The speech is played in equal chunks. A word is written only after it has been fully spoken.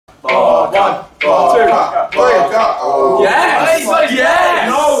1, 2, 3. Yes! Yes!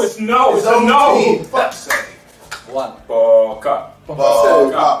 No, it's no. It's a no. Fuck's sake. 1. Boca.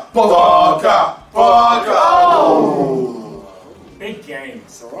 Big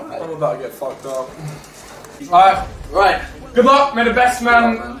games. Alright. I'm about to get fucked up. Alright. Right. Good luck. May the best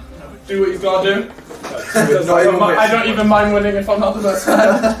man do what he's gotta do. I don't even mind winning if I'm not the best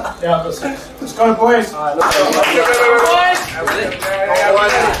man. Yeah, let's go, boys. Alright, let's go. Boys!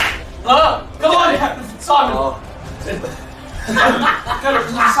 Come on, Simon!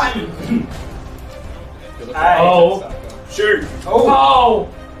 Simon! Oh! Shoot! Oh!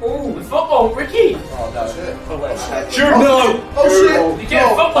 Oh! The football, Ricky! Oh, no. Shit. Shoot! No! Oh, shit! You get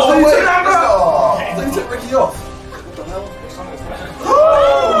football! Oh, wait! They took Ricky off. What the hell?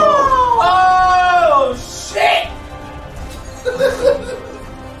 Oh! Shit!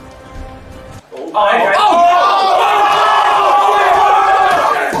 Oh!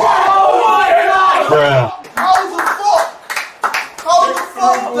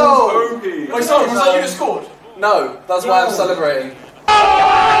 Wait, sorry, was that you that scored? No, that's why I'm celebrating.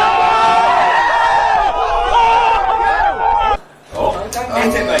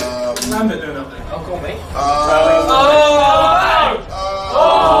 Hit it, mate. Remember doing nothing. Don't call me.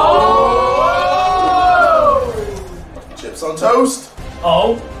 Chips on toast.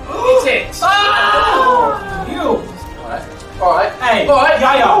 Oh. Eat it. You. Alright. Hey. Alright.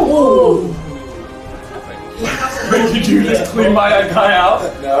 Yeah. Did you just clean my guy out?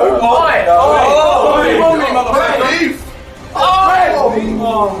 No. Why? Oh, Beef.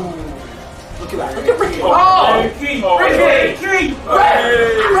 Look at that. Look at Ricky.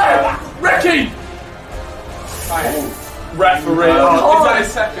 Ricky! Referee. Is that his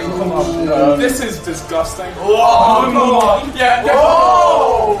second? Come on. This is disgusting. Oh, come on. Yeah.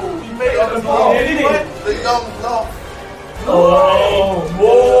 Oh! He made it as well. No.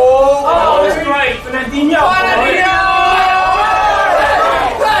 Oh, that's great. Fernandinho.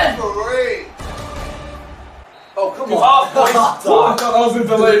 Oh, come on. That was a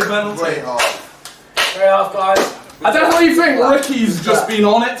delayed penalty. Great half. Great half, guys. I don't know what you think. Ricky's just been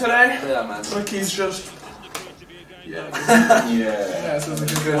on it today. Yeah, man. Ricky's just. Yeah. Yeah, so it's a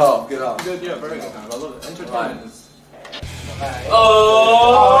good half. Good. Yeah, very good. I love it. Entertainment.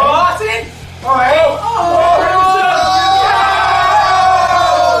 Oh, that's it.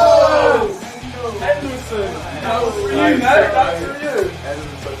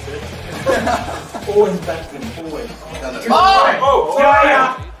 Always battling, always.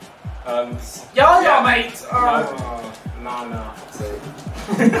 Yeah, mate. No.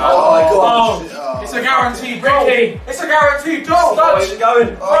 Oh my god. It's a guaranteed Ricky. It's a guaranteed goal. Where's it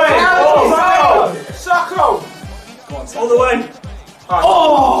going? Sacco. All the way.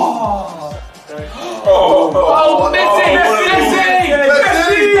 Messi!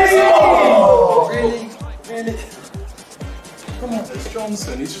 Really? Come on, it's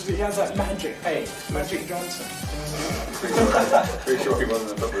Johnson. He has that magic. Hey, Magic Johnson. Pretty sure he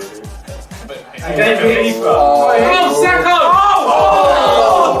wasn't a footballer. FIFA. Sacco!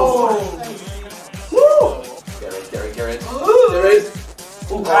 Get in. There is.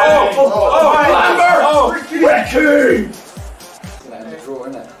 Ricky! Let him draw,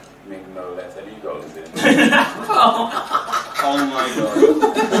 innit? Make no less than he goes in. Oh my god.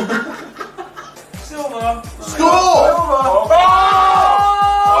 Silver. Score!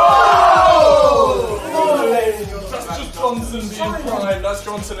 That's just Johnson being prime. That's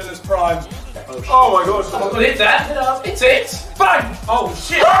Johnson in his prime. Oh my god. Well, it's that. It's it. Bang! Oh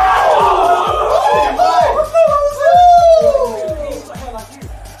shit!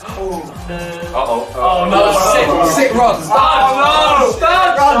 Oh no! Sick runs. Oh no!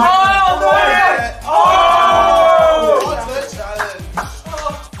 Start!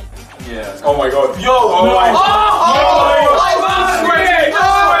 yeah. Oh my god. Yo! Oh my god!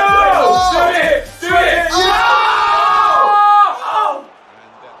 Do it!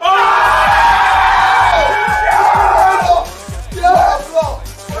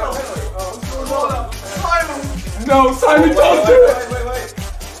 No, Simon, don't do